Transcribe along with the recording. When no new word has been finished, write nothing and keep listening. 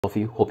Of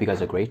you, hope you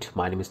guys are great.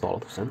 My name is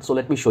Untitled. So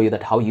let me show you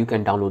that how you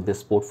can download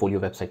this portfolio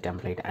website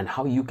template and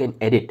how you can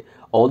edit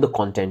all the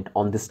content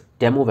on this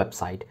demo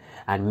website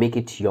and make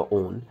it your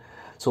own.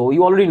 So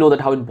you already know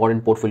that how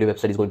important portfolio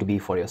website is going to be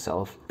for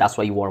yourself. That's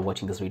why you are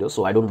watching this video.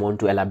 So I don't want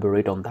to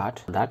elaborate on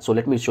that. So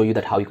let me show you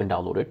that how you can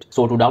download it.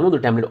 So to download the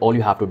template, all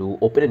you have to do,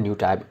 open a new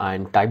tab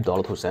and type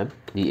Hussain,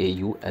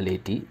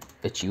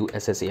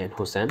 Daulathusan,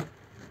 Hussain.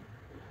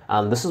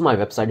 And this is my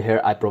website.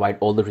 Here I provide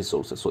all the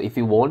resources, so if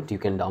you want you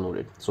can download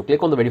it. So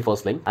click on the very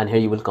first link and here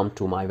you will come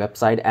to my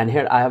website, and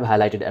here I have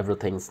highlighted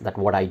everything that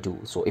what I do.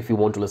 So if you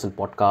want to listen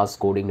podcasts,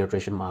 coding,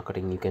 nutrition,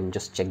 marketing, you can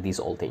just check these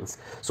all things.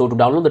 So to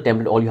download the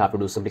template, all you have to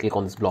do is simply click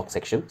on this blog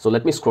section. So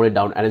let me scroll it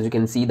down, and as you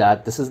can see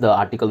that this is the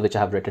article which I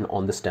have written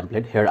on this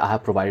template. Here I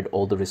have provided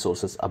all the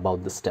resources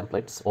about this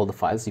templates, all the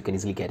files, you can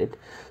easily get it.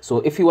 So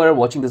if you are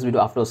watching this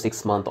video after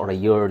 6 months or a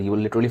year, you will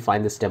literally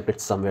find this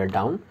template somewhere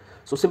down.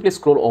 So simply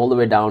scroll all the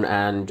way down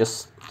and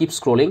just keep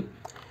scrolling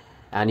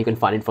and you can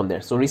find it from there.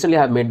 So recently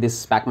I have made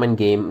this Pac-Man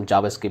game,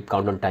 JavaScript,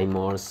 countdown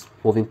timers,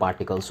 moving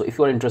particles. So if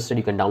you are interested,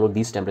 you can download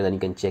these templates and you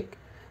can check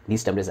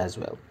these templates as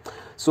well.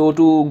 So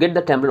to get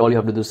the template, all you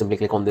have to do is simply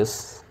click on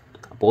this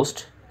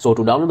post. So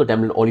to download the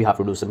template, all you have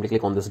to do is simply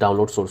click on this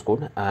download source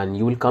code, and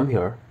you will come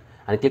here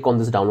and click on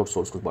this download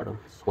source code button.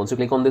 Once you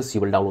click on this,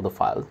 you will download the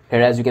file.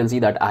 Here as you can see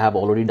that I have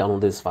already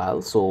downloaded this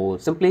file. So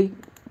simply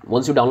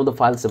once you download the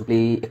file,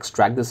 simply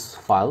extract this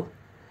file,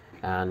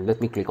 and let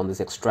me click on this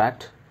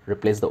extract,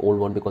 replace the old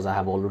one because I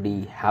have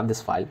already have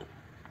this file.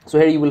 So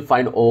here you will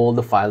find all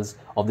the files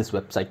of this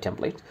website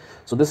template.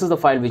 So this is the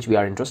file which we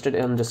are interested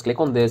in. Just click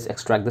on this,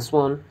 extract this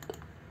one,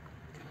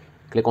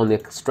 click on the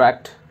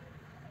extract,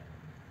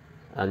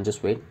 and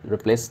just wait,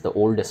 replace the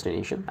old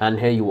destination, and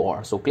here you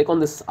are. So click on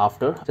this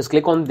after, just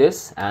click on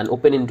this and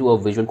open into a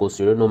Visual Code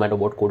Studio, no matter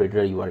what code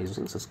editor you are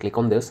using. So just click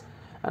on this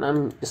and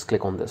I'm just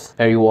click on this.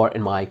 Here you are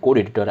in my code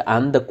editor,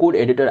 and the code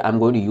editor I'm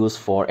going to use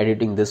for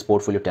editing this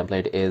portfolio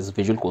template is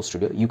Visual Code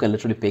Studio. You can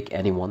literally pick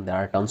anyone, there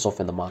are tons of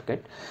in the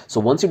market. So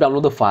once you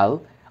download the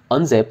file,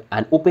 unzip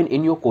and open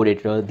in your code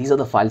editor, these are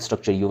the file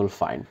structure you will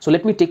find. So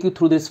let me take you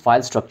through this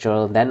file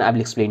structure, then I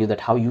will explain you that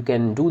how you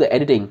can do the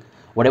editing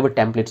whatever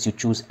templates you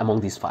choose among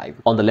these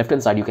 5. On the left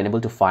hand side, you can able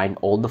to find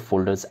all the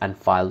folders and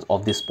files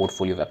of this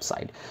portfolio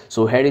website.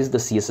 So here is the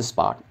CSS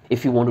part.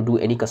 If you want to do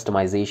any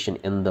customization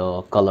in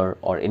the color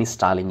or any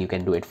styling, you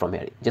can do it from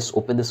here. Just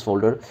open this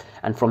folder,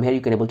 and from here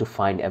you can able to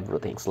find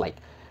everything like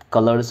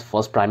colors,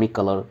 first primary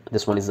color,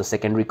 this one is the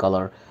secondary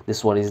color,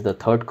 this one is the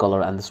third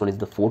color, and this one is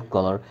the fourth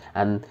color,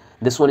 and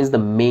this one is the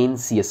main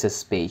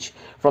CSS page.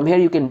 From here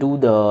you can do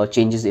the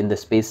changes in the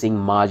spacing,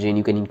 margin,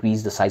 you can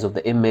increase the size of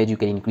the image, you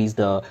can increase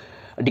or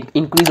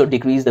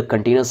decrease the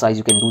container size,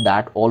 you can do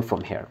that all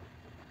from here,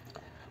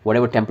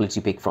 whatever templates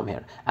you pick from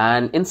here.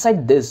 And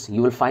inside this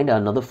you will find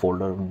another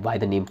folder by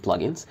the name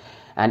plugins,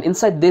 and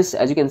inside this,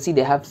 as you can see,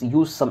 they have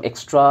used some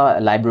extra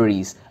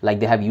libraries, like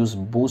they have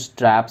used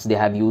bootstraps, they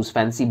have used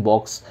fancy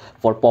box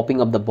for popping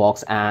up the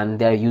box, and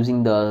they are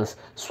using the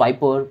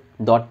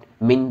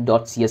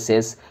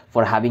swiper.min.css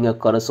for having a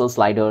cursor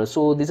slider.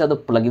 So these are the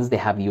plugins they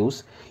have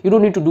used. You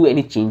don't need to do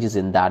any changes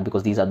in that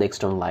because these are the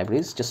external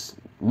libraries. Just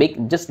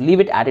leave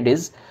it as it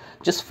is.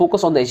 Just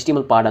focus on the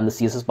HTML part and the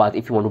CSS part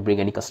if you want to bring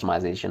any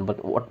customization.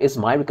 But what is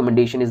my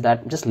recommendation is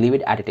that just leave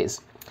it as it is.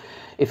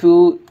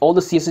 All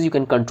the CSS you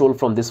can control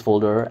from this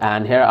folder,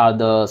 and here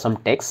are some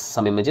text,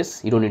 some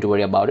images. You don't need to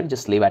worry about it,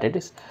 just leave as it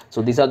is.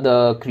 So these are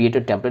the creator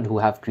template who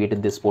have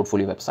created this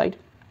portfolio website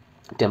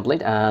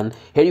template, and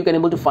here you can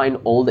able to find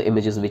all the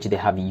images which they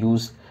have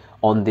used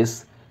on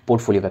this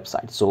portfolio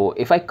website. So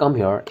if I come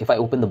here, if I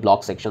open the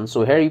blog section,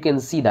 so here you can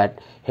see that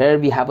here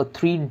we have a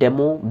 3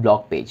 demo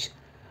blog page,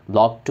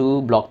 blog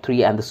 2, blog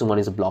 3, and this one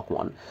is a blog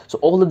 1. So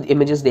all the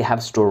images they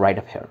have stored right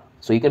up here.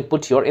 So you can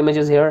put your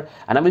images here,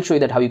 and I will show you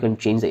that how you can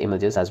change the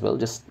images as well.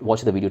 Just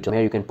watch the video till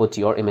here. You can put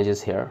your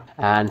images here,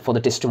 and for the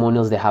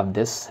testimonials they have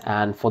this,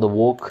 and for the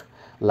work,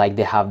 like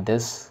they have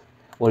this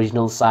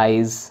original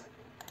size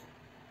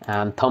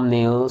and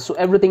thumbnail. So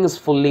everything is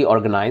fully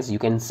organized. You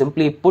can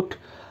simply put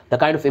the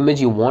kind of image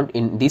you want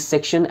in this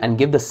section and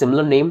give the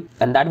similar name,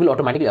 and that will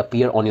automatically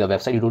appear on your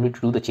website. You don't need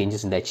to do the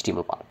changes in the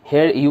HTML part.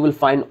 Here you will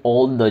find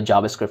all the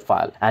JavaScript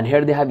file, and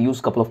here they have used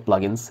a couple of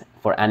plugins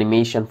for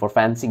animation, for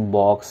fancy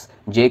box,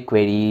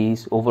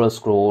 jQuery, overall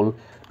scroll.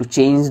 To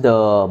change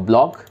the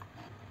blog,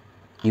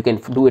 you can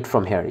do it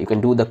from here. You can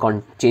do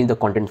change the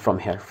content from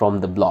here,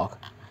 from the blog.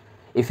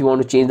 If you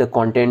want to change the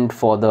content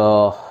for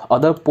the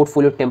other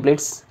portfolio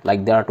templates,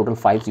 like there are total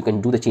 5, you can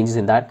do the changes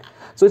in that.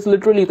 So it's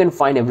literally you can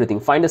find everything.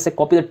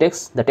 Copy the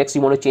text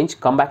you want to change,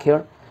 come back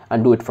here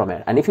and do it from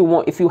here. And if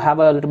you have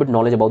a little bit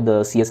knowledge about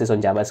the CSS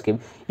and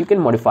JavaScript, you can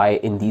modify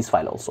in these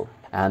files also.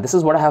 And this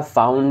is what I have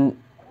found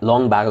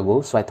long back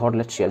ago, so I thought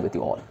let's share with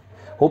you all.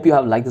 Hope you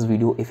have liked this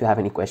video. If you have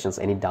any questions,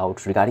 any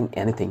doubts regarding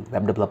anything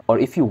web development, or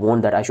if you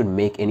want that I should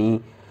make any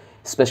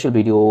special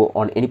video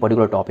on any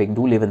particular topic,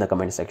 do leave in the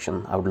comment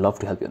section. I would love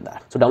to help you in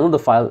that. So download the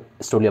file,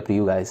 it's totally up to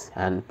you guys,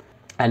 and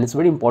And it's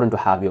very important to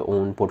have your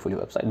own portfolio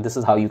website. This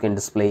is how you can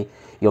display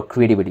your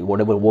creativity,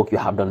 whatever work you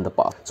have done in the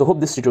past. So hope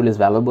this tutorial is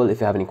valuable. If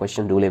you have any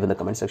question, do leave in the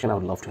comment section. I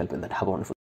would love to help in that. Have a wonderful